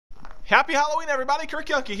Happy Halloween, everybody. Kirk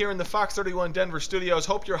Yuhnke here in the Fox 31 Denver studios.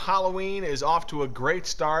 Hope your Halloween is off to a great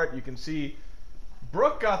start. You can see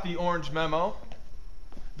Brooke got the orange memo.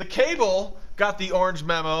 The cable got the orange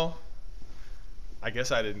memo. I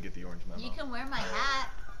guess I didn't get the orange memo. You can wear my hat.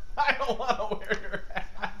 I don't want to wear your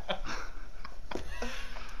hat.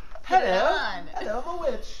 Hello. Hello, I'm a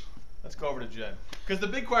witch. Let's go over to Jen. Because the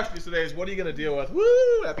big question today is, what are you going to deal with? Woo!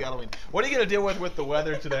 Happy Halloween. What are you going to deal with the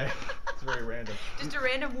weather today? It's very random. Just a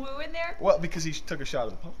random woo in there? Well, because he took a shot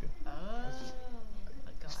of the pumpkin. Oh.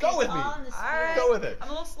 Just go with me. All right. Go with it. I'm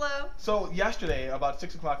a little slow. So yesterday, about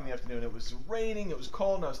 6 o'clock in the afternoon, it was raining, it was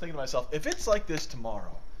cold, and I was thinking to myself, if it's like this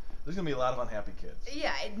tomorrow, there's going to be a lot of unhappy kids.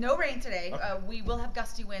 Yeah, no rain today. Okay. We will have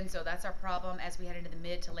gusty winds, so that's our problem as we head into the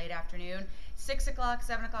mid to late afternoon. 6 o'clock,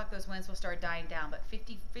 7 o'clock, those winds will start dying down, but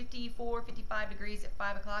 50, 54, 55 degrees at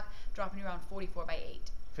 5 o'clock, dropping to around 44 by 8.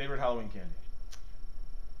 Favorite Halloween candy?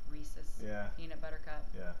 Reese's. Yeah. Peanut butter cup.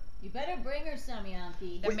 Yeah. You better bring her some,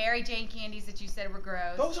 Yuhnke. The Mary Jane candies that you said were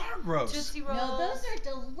gross. Those are gross. Tootsie Rolls. No, those are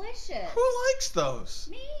delicious. Who likes those?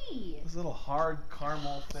 Me. Those little hard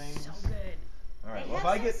caramel things. So good. All right. They Well, if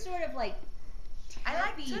have I some get, sort of like I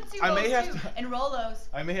like tabby- Tootsie I Rolls may have too, to- and Rolos.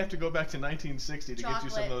 I may have to go back to 1960 to get you some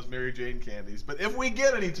of Chocolate. those Mary Jane candies. But if we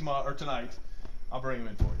get any tomorrow or tonight, I'll bring them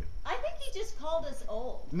in for you. I think he just called us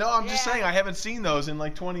old. No, I'm just Yeah. saying I haven't seen those in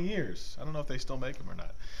like 20 years. I don't know if they still make them or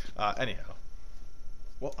not. Anyhow.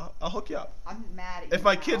 Well, I'll hook you up. I'm mad at you. If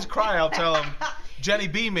my now. kids cry, I'll tell them Jenny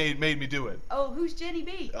B made me do it. Oh, who's Jenny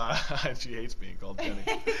B? She hates being called Jenny.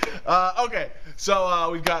 Okay,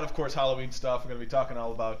 so we've got, of course, Halloween stuff. We're going to be talking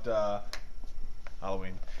all about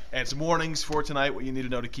Halloween. And some warnings for tonight, what you need to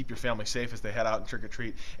know to keep your family safe as they head out and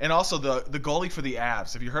trick-or-treat. And also the goalie for the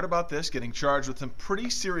Avs. Have you heard about this? Getting charged with some pretty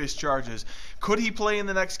serious charges. Could he play in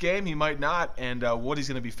the next game? He might not. And what he's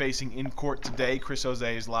going to be facing in court today. Chris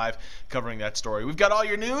Jose is live covering that story. We've got all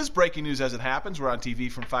your news, breaking news as it happens. We're on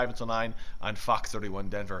TV from 5 until 9 on Fox 31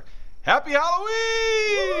 Denver. Happy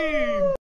Halloween!